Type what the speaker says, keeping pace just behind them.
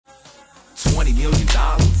$20 million,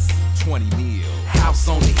 20 mil, house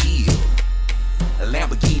on the hill, a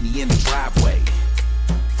Lamborghini in the driveway,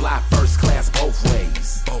 fly first class both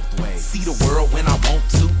ways, see the world when I want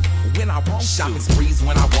to, shopping sprees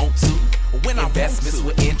when I want to, investments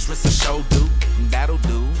with interest or show do, that'll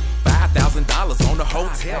do, $5,000 on the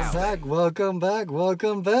hotel.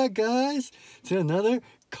 Welcome back, guys, to another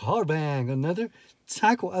car bang, another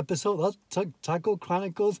taco episode of Taco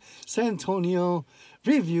Chronicles San Antonio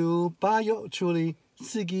review by your truly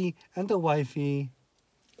Ziggy and the wifey.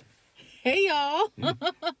 Hey y'all.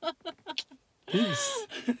 Peace.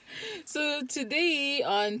 So today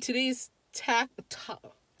on today's Taco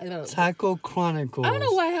Chronicles. I don't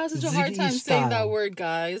know why I have such a hard Ziggy time saying that style. word,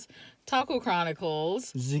 guys. Taco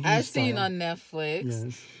Chronicles, Ziggy as style. seen on Netflix.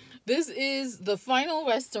 Yes. This is the final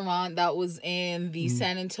restaurant that was in the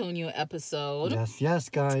San Antonio episode. Yes,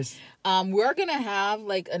 guys. We're gonna have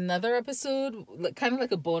like another episode, kind of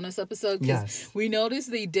like a bonus episode. Yes. We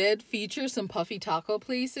noticed they did feature some puffy taco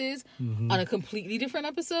places on a completely different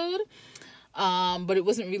episode. But it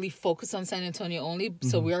wasn't really focused on San Antonio only,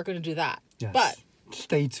 so we are gonna do that. Yes. But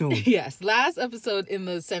stay tuned. yes, last episode in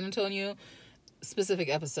the San Antonio specific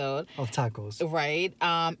episode of tacos. Right.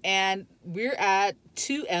 And we're at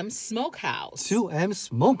 2M Smokehouse. 2M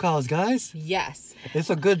Smokehouse, guys. Yes. It's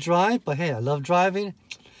a good drive, but hey, I love driving.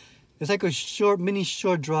 It's like a mini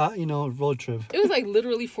short drive, road trip. It was like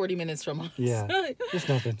literally 40 minutes from us. Yeah, it's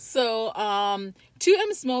nothing. So,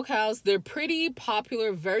 2M Smokehouse, they're pretty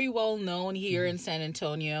popular, very well known here in San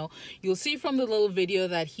Antonio. You'll see from the little video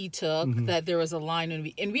that he took that there was a line,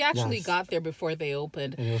 and we actually got there before they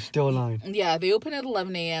opened. And it was still a line. Yeah, they opened at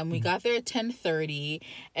 11 a.m. We got there at 10:30,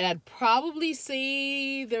 and I'd probably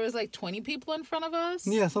say there was like 20 people in front of us.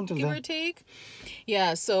 Yeah, something like that. Give or take.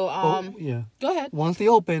 Yeah, so, yeah. Go ahead. Once they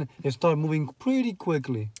open, it started moving pretty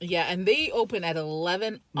quickly. Yeah, and they open at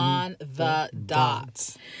 11 on the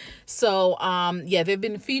dot. So, yeah, they've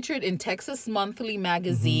been featured in Texas Monthly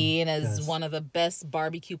magazine as one of the best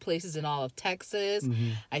barbecue places in all of Texas.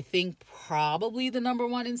 I think probably the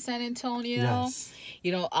 #1 in San Antonio. Yes.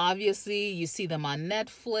 Obviously you see them on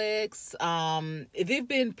Netflix. They've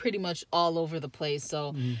been pretty much all over the place.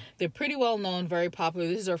 So they're pretty well known, very popular.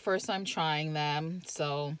 This is our first time trying them.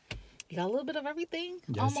 So you got a little bit of everything.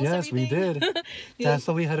 Yes, everything. we did. That's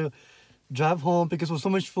why we had to drive home because there was so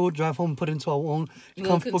much food. Drive home, put it into our own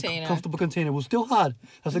comfortable container. It was still hot.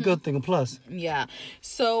 That's a good thing. A plus. Yeah.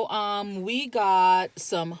 So we got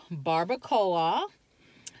some barbacoa.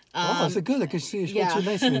 It's a good. I can see it too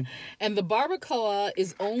nicely. And the barbacoa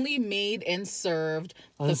is only made and served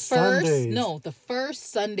on the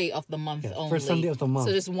first Sunday of the month only. First Sunday of the month.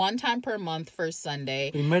 So just one time per month, first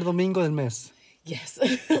Sunday. Primer domingo del mes. Yes.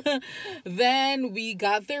 Then we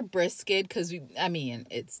got their brisket because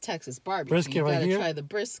it's Texas barbecue. Brisket you right gotta here. try the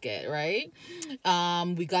brisket, right?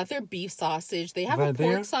 We got their beef sausage. They have right a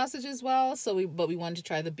pork there. sausage as well, but we wanted to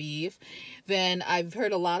try the beef. Then I've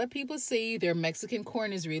heard a lot of people say their Mexican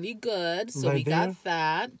corn is really good, so we got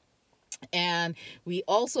that. And we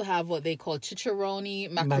also have what they call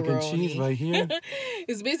chicharroni macaroni. Mac and cheese right here.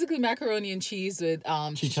 It's basically macaroni and cheese with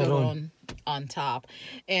chicharron on top.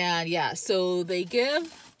 And yeah, so they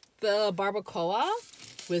give the barbacoa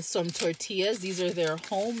with some tortillas. These are their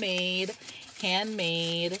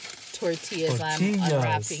handmade tortillas. I'm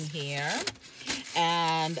unwrapping here.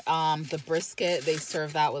 And the brisket, they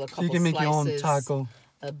serve that with a couple you can make slices your own taco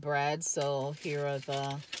of bread. So here are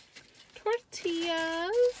the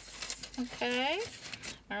tortillas. Okay.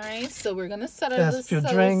 All right. So we're going to set our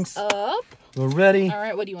drinks up. We're ready. All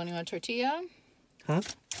right. What do you want? You want a tortilla? Huh?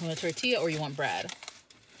 You want a tortilla or you want bread?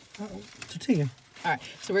 Tortilla. All right.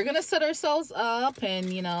 So we're going to set ourselves up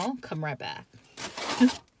and, come right back.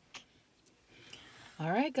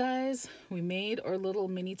 All right, guys. We made our little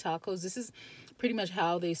mini tacos. This is pretty much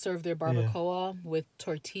how they serve their barbacoa with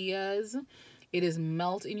tortillas. It is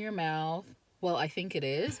melt in your mouth. Well, I think it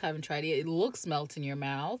is. Haven't tried it. It looks melt in your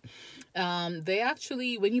mouth. They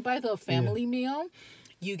actually, when you buy the family meal,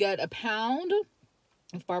 you get a pound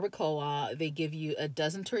of barbacoa. They give you a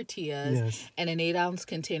dozen tortillas and an 8-ounce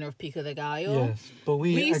container of pico de gallo. Yes, but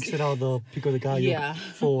we exit out the pico de gallo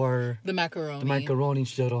for the macaroni. The macaroni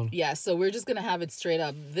chicharron. Yeah, so we're just gonna have it straight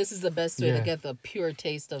up. This is the best way to get the pure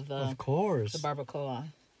taste of the the barbacoa.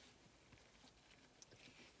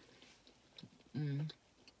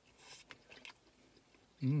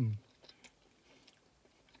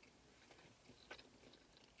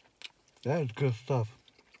 That is good stuff.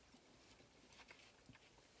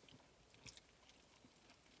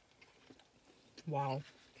 Wow.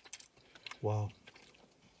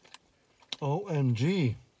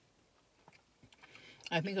 OMG.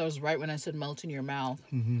 I think I was right when I said melt in your mouth.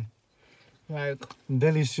 Like,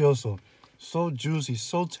 Delicioso. So juicy,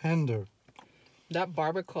 so tender. that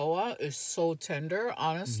barbacoa is so tender.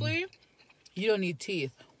 Honestly, you don't need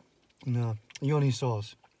teeth. No, you don't need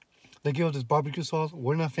sauce. They give us this barbecue sauce.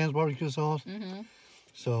 We're not fans of barbecue sauce.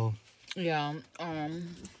 So Yeah.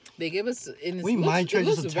 They give us. And we might try it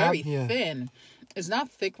just looks a tap. very Yeah. thin. It's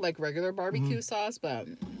not thick like regular barbecue sauce, but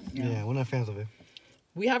Yeah, we're not fans of it.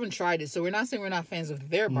 we haven't tried it, so we're not saying we're not fans of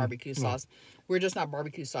their barbecue sauce. We're just not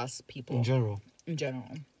barbecue sauce people In general. in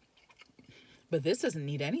general. But this doesn't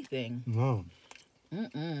need anything. No.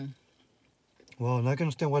 Well, and I can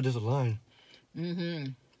understand why there's a line.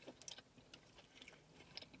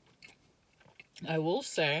 I will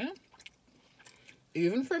say,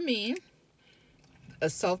 even for me, a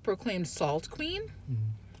self-proclaimed salt queen,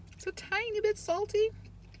 it's a tiny bit salty.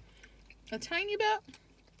 A tiny bit.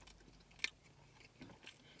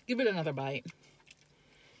 Give it another bite.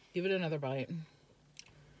 Give it another bite.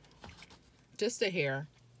 Just a hair.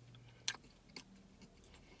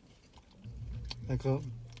 Like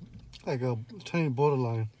a tiny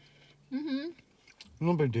borderline.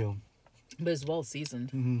 No big deal. But it's well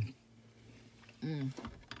seasoned.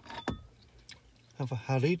 Have a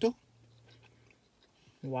jarrito.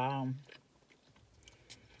 Wow.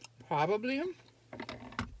 Probably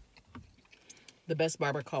the best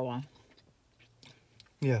barbacoa.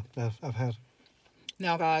 Yeah, I've had.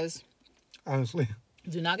 Now, guys, Honestly,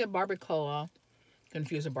 do not get barbacoa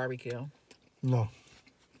confused with barbecue. no.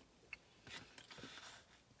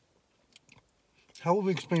 How would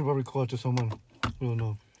we explain barbacoa to someone who don't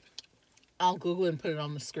know? I'll Google it and put it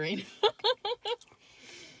on the screen.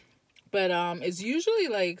 But it's usually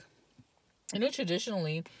like, you know,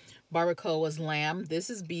 traditionally barbacoa was lamb.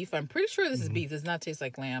 This is beef. I'm pretty sure this is beef. It does not taste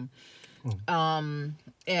like lamb. And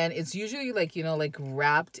it's usually like, you know, like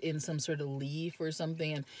wrapped in some sort of leaf or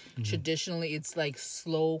something. And traditionally it's like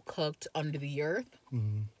slow cooked under the earth.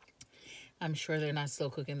 I'm sure they're not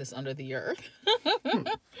slow cooking this under the earth.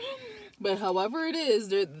 But however it is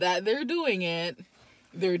they're doing it,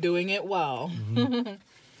 they're doing it well.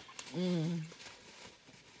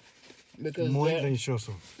 Because Muy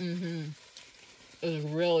delicioso. it's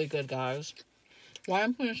really good, guys. While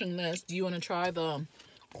I'm finishing this, do you want to try the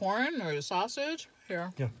corn or the sausage?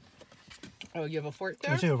 Here. Yeah. Oh, you have a fork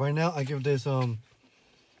there? I'll tell you right now, I give this,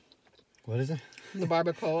 what is it? The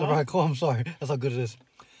barbacoa. The barbacoa, I'm sorry. That's how good it is.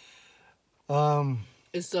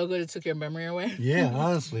 It's so good it took your memory away. Yeah,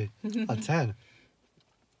 honestly. A 10.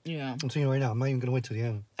 Yeah. I'm telling you right now, I'm not even going to wait till the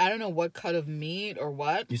end. I don't know what cut of meat or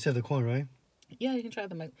what. You said the corn, right? Yeah, you can try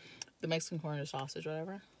the Mexican corn or sausage,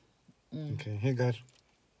 whatever. Okay, here, guys.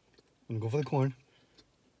 I'm going to go for the corn.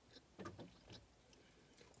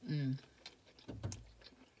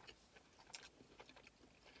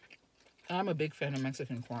 I'm a big fan of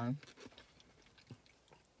Mexican corn.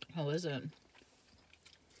 How is it?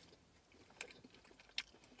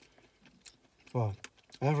 Wow,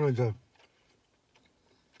 that's really good.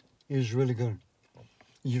 It's really good.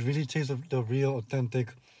 You really taste the real,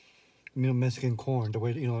 authentic, you know, Mexican corn. The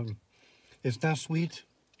way, you know, it's not sweet.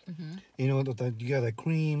 You know, you got that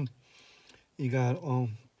cream. You got all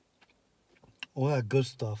that good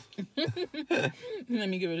stuff. Let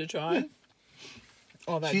me give it a try.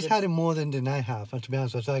 All that She's good had it more than I have. To be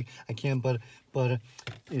honest, it's like I can't, but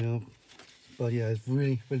you know, but yeah, it's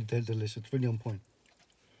really, really delicious. It's really on point.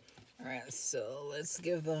 All right, so let's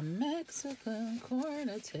give the Mexican corn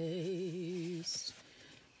a taste.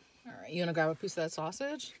 All right, you want to grab a piece of that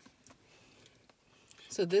sausage?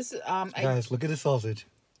 So this, Guys, look at the sausage.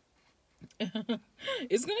 it's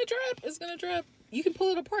gonna drip. It's gonna drip. You can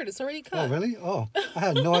pull it apart. It's already cut. Oh, really? Oh, I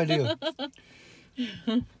had no idea.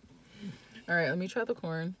 All right, let me try the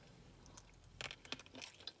corn.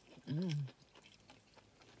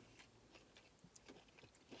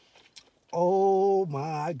 Oh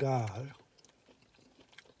my God.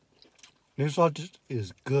 This sausage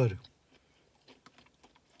is good.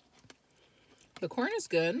 The corn is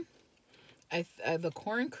good. The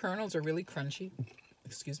corn kernels are really crunchy.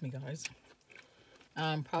 Excuse me, guys.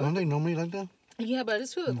 Don't Probably. they normally like that? Yeah, but I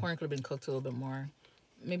just feel the corn could have been cooked a little bit more.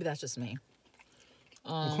 Maybe that's just me.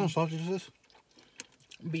 What kind of sausage is this?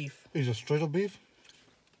 Beef. Is it straight up beef?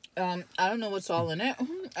 I don't know what's all in it.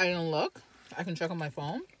 I didn't look. I can check on my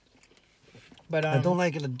phone. But I don't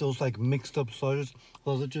like it, those like mixed up sausages, you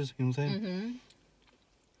know what I'm saying?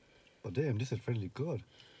 But damn, this is really good.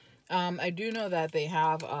 I do know that they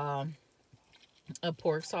have a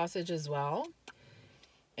pork sausage as well.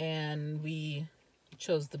 And we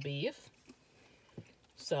chose the beef.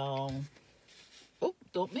 So, oh,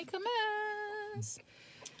 don't make a mess.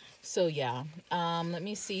 So yeah, let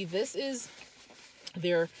me see. This is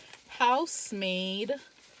their house-made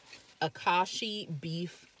Akashi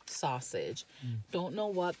beef sausage. Don't know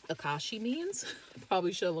what Akashi means.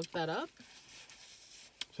 Probably should have looked that up.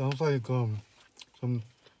 Sounds like some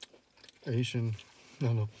Asian.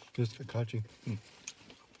 No, just Akachi.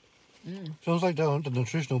 Sounds like the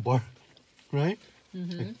nutritional bar, right?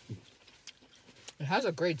 It has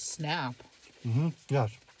a great snap.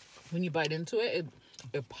 Yes. When you bite into it,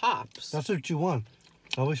 it pops. That's what you want.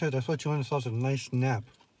 I always say that's what you want. It's also a nice snap.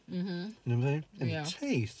 You know what I'm saying? And Yeah. it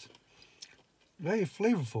tastes very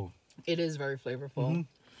flavorful. It is very flavorful.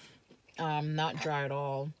 Not dry at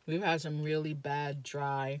all. We've had some really bad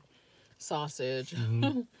dry sausage.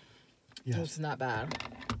 Yes. It's not bad.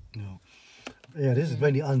 No. Yeah, this is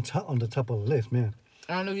really on the top of the list, man.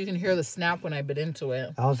 I don't know if you can hear the snap when I bit into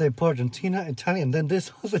it. I would say Argentina, Italian, and then this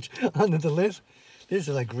sausage under the list. This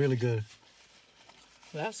is like really good.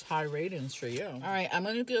 That's high ratings for you. All right, I'm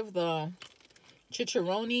going to give the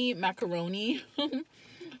chicharroni macaroni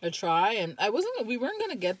a try. And we weren't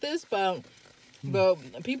going to get this, but the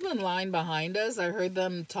people in line behind us, I heard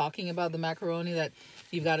them talking about the macaroni, that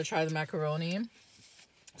you've got to try the macaroni.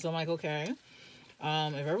 So I'm like, okay.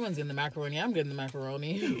 If everyone's getting the macaroni, I'm getting the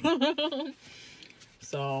macaroni.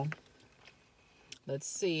 So let's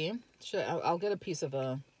see. I'll get a piece of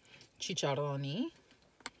the chicharroni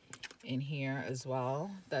in here as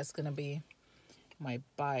well. That's gonna be my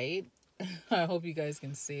bite. I hope you guys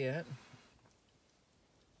can see it.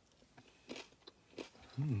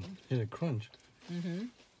 Hit a crunch.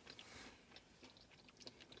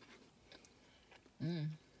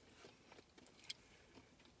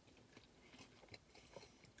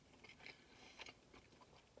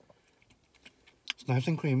 It's nice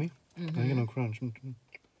and creamy. I get no crunch.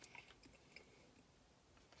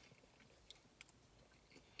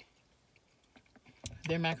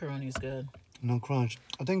 Their macaroni is good. No crunch.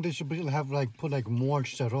 I think they should have put more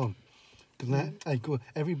chicharron. Because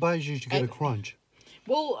every bite you should get a crunch.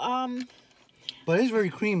 Well, But it's very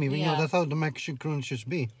creamy. You know, Yeah. that's how the macaroni should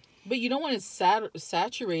be. but you don't want it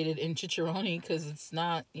saturated in chicharroni because it's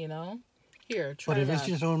not, you know. Here, try But if that. it's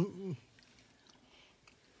just on,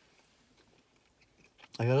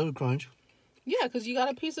 I got a little crunch. Yeah, because you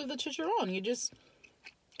got a piece of the chicharron.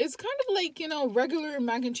 It's kind of like, you know, regular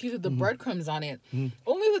mac and cheese with the breadcrumbs on it.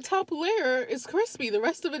 Only the top layer is crispy. The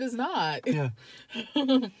rest of it is not. Yeah.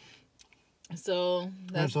 So, And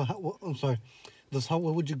that's, so I'm sorry.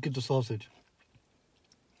 What would you give the sausage?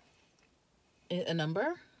 a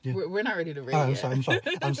number? Yeah. We're not ready to rate Oh, yet. I'm sorry.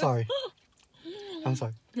 I'm sorry. I'm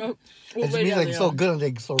sorry. We'll It just rate means it like later so on. good. I'm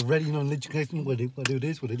like so ready. You know, let you guys know what it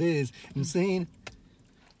is. What it is. I'm saying.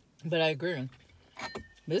 But I agree.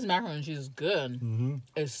 This macaroni and cheese is good.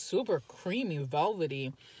 It's super creamy,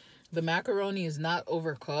 velvety. The macaroni is not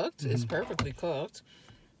overcooked. It's perfectly cooked.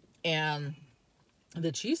 And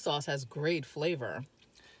the cheese sauce has great flavor.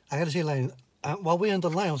 I gotta say, like, while we're on the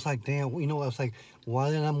line, I was like, damn, you know, I was like,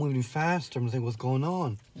 why didn't I moving faster? I'm like, what's going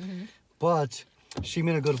on? But she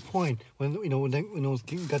made a good point. When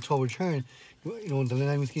it got to our return, you know, the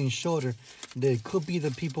line was getting shorter. There could be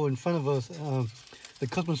the people in front of us, the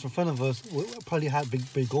customers in front of us probably had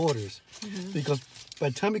big orders. Because by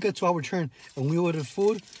the time we got to our turn and we ordered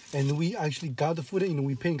food and we actually got the food, you know,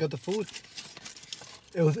 we paid and got the food,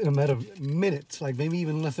 it was in a matter of minutes, like maybe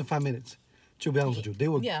even less than 5 minutes. To be honest with you,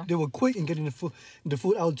 they were quick in getting the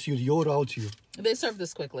food out to you, the order out to you. They serve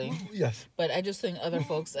this quickly. Yes. But I just think other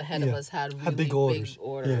folks ahead of us had really big orders.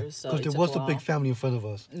 Yeah. So because there was a big family in front of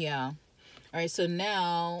us. Yeah. All right, so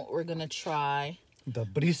now we're going to try The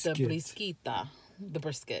brisket. the brisquita. The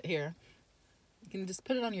brisket. Here. You can just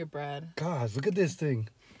put it on your bread. God, look at this thing.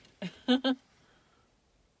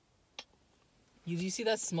 You see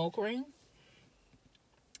that smoke ring?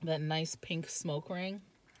 That nice pink smoke ring?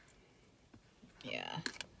 Yeah.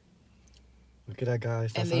 Look at that,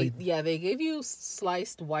 guys. And That's they gave you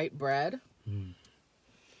sliced white bread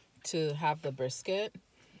to have the brisket.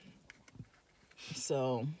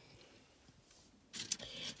 So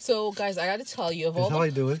guys, I got to tell you, that's how I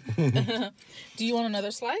do it. do you want another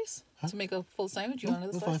slice to make a full sandwich? You want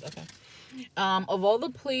another that's slice? Okay. Of all the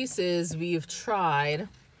places we've tried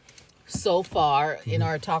so far in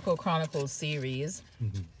our Taco Chronicles series,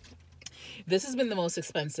 this has been the most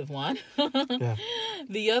expensive one. Yeah.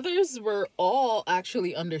 The others were all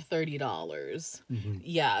actually under $30.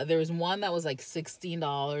 Yeah, there was one that was like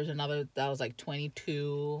 $16, another that was like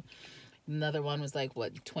 $22. Another one was like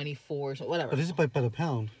what, 24, so whatever. But this is by the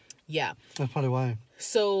pound. Yeah. That's probably why.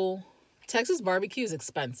 So Texas barbecue is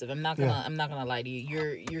expensive. I'm not gonna lie to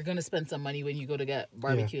you. You're gonna spend some money when you go to get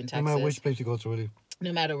barbecue in Texas. No matter which place you go to, really.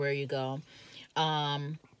 No matter where you go.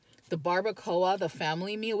 the barbacoa, the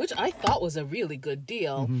family meal, which I thought was a really good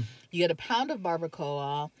deal. You get a pound of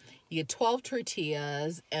barbacoa, you get 12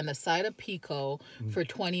 tortillas, and a side of pico for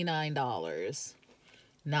 $29.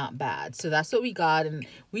 Not bad. So that's what we got, and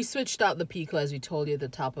we switched out the pico, as we told you at the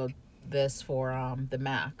top of this, for the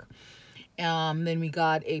mac. Then we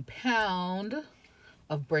got a pound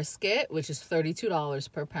of brisket, which is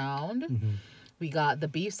 $32 per pound. We got the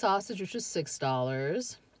beef sausage, which is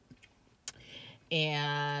 $6.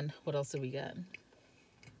 And what else did we get?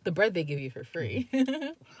 The bread they give you for free.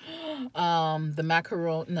 The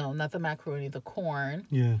macaroni, no, not the macaroni, the corn.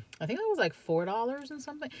 Yeah. I think that was like $4 and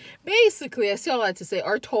something. Basically, I see all that to say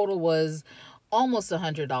our total was almost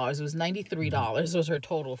 $100. It was $93 was our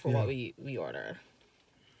total for what we ordered.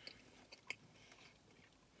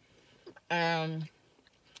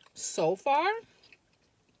 So far,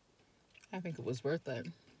 I think it was worth it.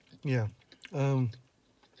 Yeah.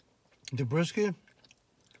 The brisket,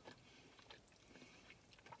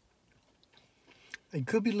 it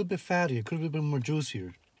could be a little bit fatty. It could be a bit more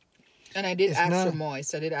juicier. And I did ask for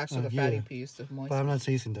moist. I did ask for the fatty piece of moist. But I'm not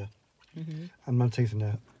tasting that. I'm not tasting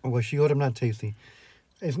that. What she ordered, I'm not tasting.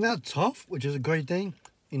 It's not tough, which is a great thing.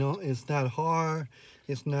 You know, it's not hard.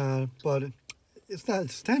 It's not, but it's not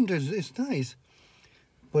standard. It's nice.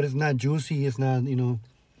 But it's not juicy. It's not, you know,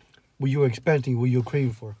 what you were expecting, what you're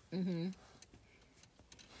craving for.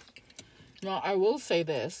 Now, I will say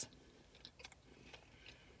this.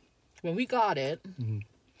 When we got it,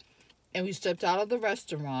 and we stepped out of the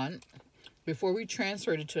restaurant, before we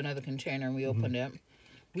transferred it to another container and we opened it,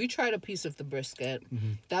 we tried a piece of the brisket.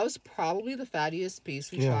 That was probably the fattiest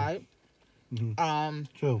piece we tried.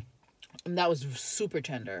 True. And that was super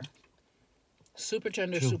tender. Super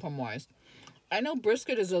tender, super moist. I know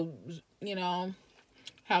brisket is a, you know,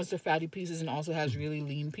 has the fatty pieces and also has really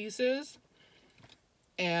lean pieces.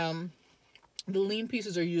 And the lean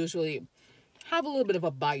pieces are usually have a little bit of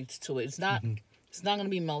a bite to it. It's not going to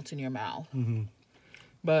be melt in your mouth.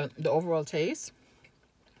 But the overall taste,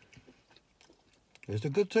 it's a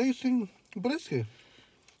good tasting brisket.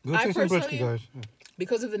 Good I tasting brisket, personally, guys.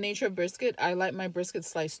 because of the nature of brisket, I like my brisket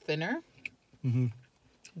sliced thinner.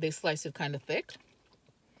 They slice it kind of thick.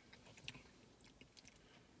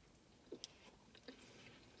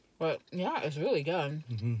 But yeah, it's really good.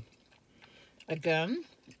 Again,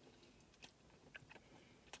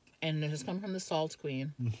 and this has come from the Salt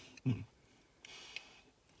Queen.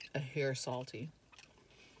 A hair salty.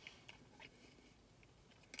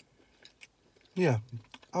 Yeah.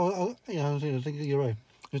 I think you're right.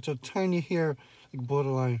 It's a tiny hair, like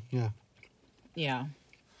borderline, Yeah.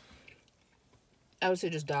 I would say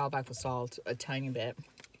just dial back the salt a tiny bit.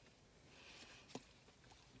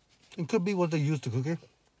 It could be what they use to cook it.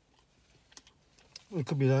 It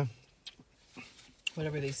could be that.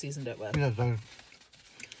 Whatever they seasoned it with. Yeah, that.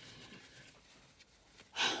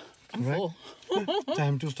 I'm full.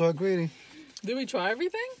 Time to start grading. Did we try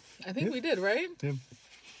everything? I think we did, right? Yep.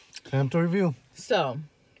 Time to review. So,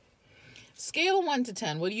 scale of 1 to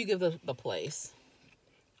 10, what do you give the place?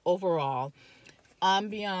 Overall,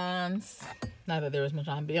 ambiance, not that there was much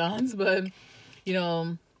ambiance, but, you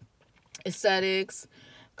know, aesthetics,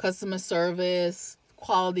 customer service,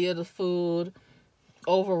 quality of the food.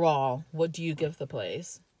 Overall, what do you give the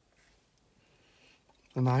place?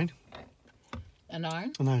 A 9. A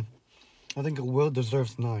 9? A 9. I think it well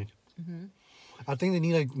deserves 9. I think they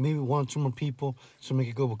need like maybe 1 or 2 more people to make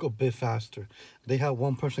it go a bit faster. They have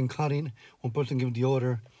one person cutting, one person giving the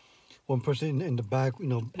order, one person in the back, you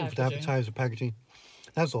know, with the appetizer packaging.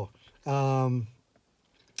 That's all. The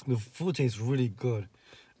food tastes really good.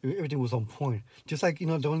 Everything was on point. Just like, you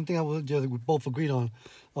know, the only thing we both agreed on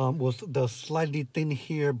was the slightly thin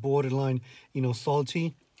hair, borderline, you know,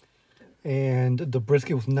 salty. And the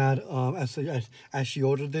brisket was not as she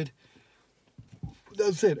ordered it.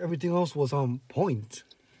 That's it. Everything else was on point.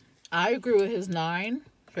 I agree with his 9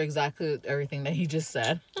 for exactly everything that he just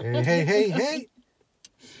said. Hey.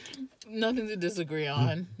 Nothing to disagree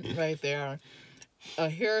on right there. A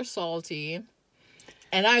hair salty.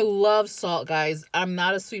 And I love salt, guys. I'm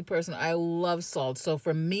not a sweet person. I love salt. So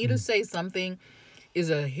for me to say something is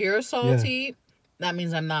a hair salty, that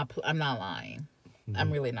means I'm not lying. I'm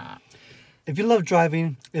really not. If you love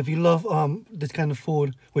driving, if you love this kind of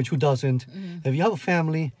food, which who doesn't, if you have a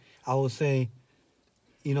family, I would say,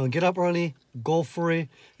 you know, get up early, go for it.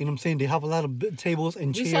 You know what I'm saying? They have a lot of tables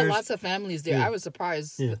and chairs. We saw lots of families there. I was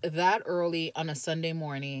surprised that early on a Sunday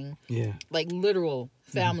morning. Yeah. Like literal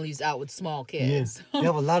families out with small kids. Yeah. They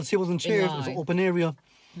have a lot of tables and chairs. It's an open area.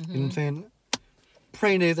 You know what I'm saying?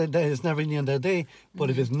 Praying that it's not raining on that day. But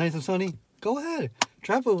if it's nice and sunny, go ahead.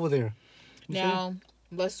 Travel over there. Now,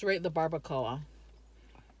 let's rate the barbacoa.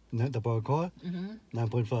 The barbacoa?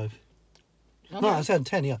 9.5. Okay. No, I said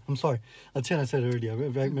 10, yeah. I'm sorry. A 10 I said earlier.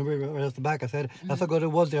 Remember right off the back I said that's how good it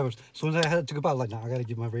was there. As soon as I had to go out, like, nah, I got to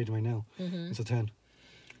give my rating right now. It's a 10.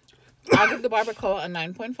 I give the barbacoa a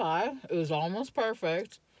 9.5. It was almost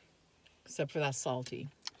perfect, except for that salty.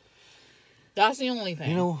 That's the only thing.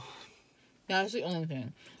 You know, That's the only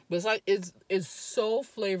thing. But it's like it's so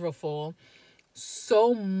flavorful,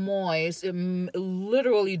 so moist. It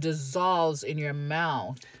literally dissolves in your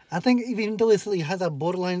mouth. I think even though it has that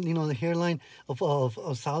borderline, you know, the hairline of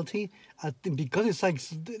salty, I think because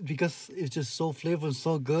it's just so flavorful and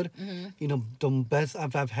so good, you know, the best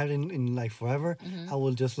I've had in like forever, I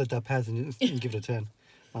will just let that pass and give it a 10,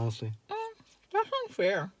 honestly. That sounds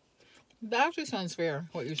fair. That actually sounds fair,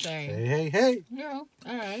 what you're saying. Hey. Yeah,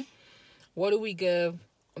 all right. What do we give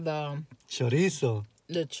the Chorizo.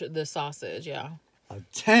 the sausage? Yeah. A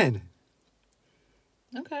 10.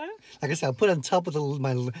 Okay. Like I said, I put on top of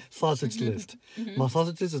my sausage list. My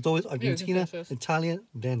sausages is always Argentina, Italian,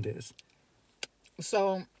 then this.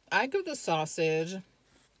 So I give the sausage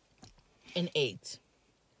an 8.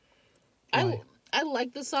 Why? I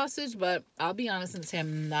like the sausage, but I'll be honest and say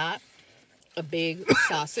I'm not a big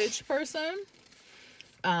sausage person.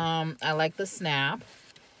 I like the snap,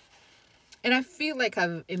 and I feel like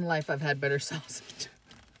in life I've had better sausage.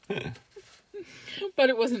 But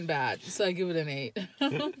it wasn't bad, so I give it an 8.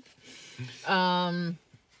 How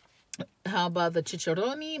about the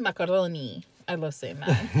chicharroni macaroni? I love saying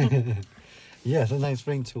that. Yes, a nice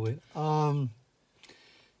ring to it.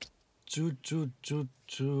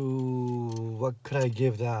 What could I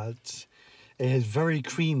give that? It is very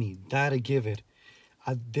creamy. That I give it.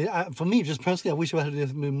 For me, just personally, I wish I had a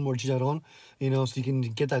little bit more chicharron, you know, so you can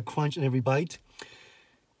get that crunch in every bite.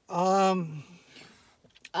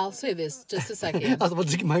 I'll say this just a second. I was about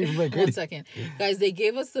to get my 1 second, guys. They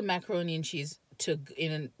gave us the macaroni and cheese to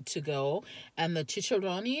go, and the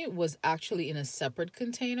chicharroni was actually in a separate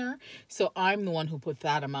container. So I'm the one who put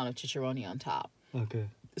that amount of chicharroni on top. Okay.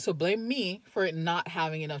 So blame me for it not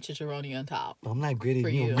having enough chicharroni on top. I'm not grading For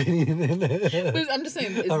you. you. I'm grading it. But I'm just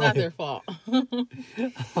saying it's All not right. their fault.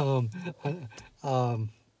 A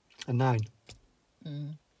 9.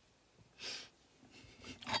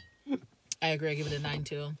 I agree. I give it a 9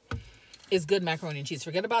 too. It's good macaroni and cheese.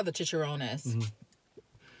 Forget about the chicharrones.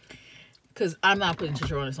 Because I'm not putting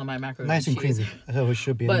chicharrones on my macaroni Nice and and cheese. creamy. I thought it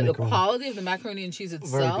should be. But in the macaroni. quality of the macaroni and cheese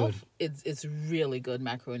itself, good. it's really good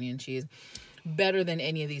macaroni and cheese. Better than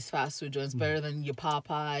any of these fast food joints. Better than your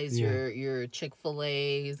Popeyes, Yeah. your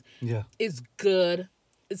Chick-fil-A's. Yeah. It's good.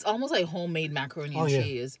 It's almost like homemade macaroni and yeah.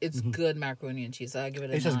 cheese. It's good macaroni and cheese. So I give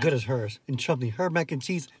it a It's 9. as good as hers. And trust me, her mac and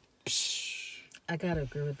cheese. I gotta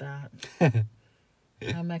agree with that.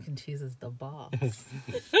 My mac and cheese is the boss.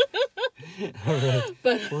 All right.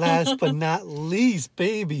 But Last but not least,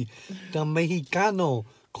 baby, the Mexicano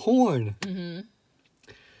corn.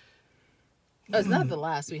 it's not the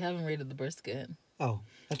last. We haven't rated the brisket. Oh,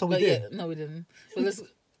 I thought we But did. yeah, no, we didn't. But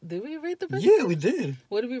did we rate the brisket? Yeah, we did.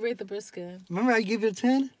 What did we rate the brisket? Remember I gave it a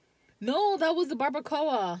 10? No, that was the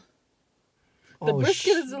barbacoa. The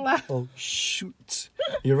brisket is the last. Oh, shoot.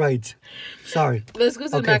 You're right. Sorry. Let's go to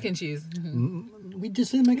the Okay. mac and cheese. We just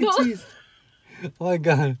said mac and No. cheese. Oh, my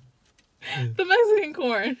God. The Mexican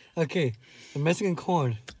corn. Okay. The Mexican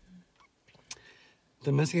corn.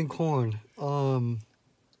 The Mexican corn.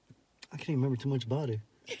 I can't remember too much about it.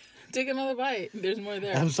 Take another bite. There's more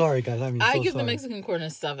there. I'm sorry, guys. I so give sorry. the Mexican corn a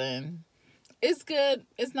 7. It's good.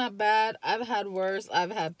 It's not bad. I've had worse.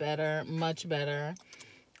 I've had better. Much better.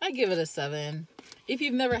 I give it a 7. If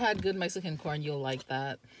you've never had good Mexican corn, you'll like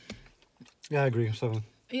that. Yeah, I agree. 7.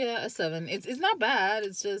 Yeah, a 7. It's not bad.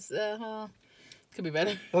 It's just could be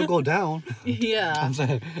better. It'll go down. Yeah, I'm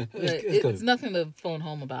saying but it's good. it's nothing to phone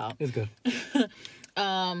home about. It's good.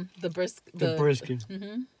 The brisket. The brisket.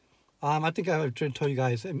 I think I told you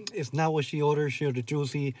guys, it's not what she ordered. She ordered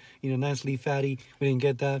juicy, nicely fatty. We didn't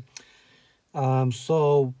get that.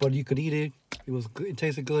 But you could eat it. It was good. It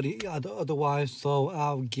tasted good otherwise. So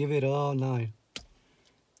I'll give it a 9.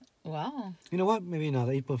 Wow. You know what? Maybe not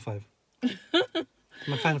 8.5.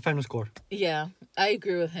 My final score. Yeah, I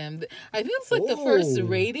agree with him. I think it's like the first Whoa.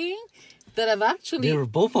 rating that I've actually They were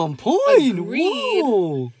both on point. agreed.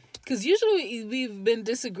 Whoa. Because usually we've been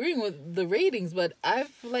disagreeing with the ratings, but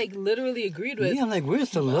I've like literally agreed with. Yeah, I'm like,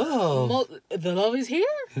 where's the love? The love is here.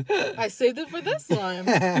 I saved it for this one.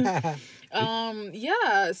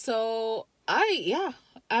 Yeah. So I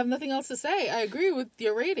have nothing else to say. I agree with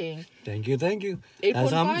your rating. Thank you. 8.5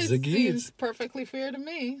 Ziggyeats. seems perfectly fair to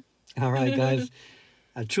me. All right, guys.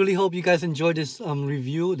 I truly hope you guys enjoyed this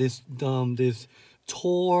review, this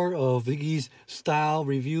tour of Ziggy's style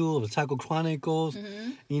review of the Taco Chronicles.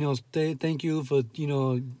 You know, thank you for, you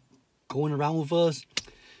know, going around with us.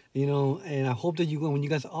 You know, and I hope that when you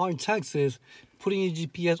guys are in Texas, put in your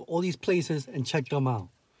GPS all these places and check them out.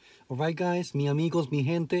 All right, guys, mi amigos, mi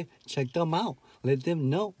gente, check them out. Let them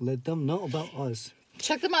know about us.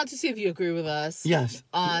 Check them out to see if you agree with us. Yes,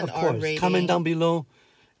 on of our course. rating. Comment down below.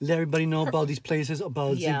 Let everybody know about these places,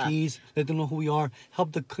 about Ziggy's. Let them know who we are.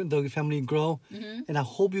 Help the family grow. And I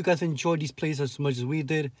hope you guys enjoyed these places as much as we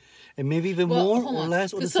did. And maybe even more or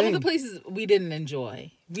less or the same. Some of the places we didn't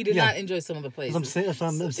enjoy. We did not enjoy some of the places. That's what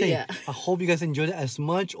I'm saying. Yeah. I hope you guys enjoyed it as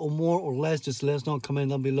much or more or less. Just let us know. Comment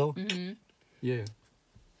down below. Yeah.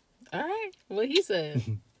 All right. What he said.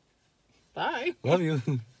 Bye. Love you.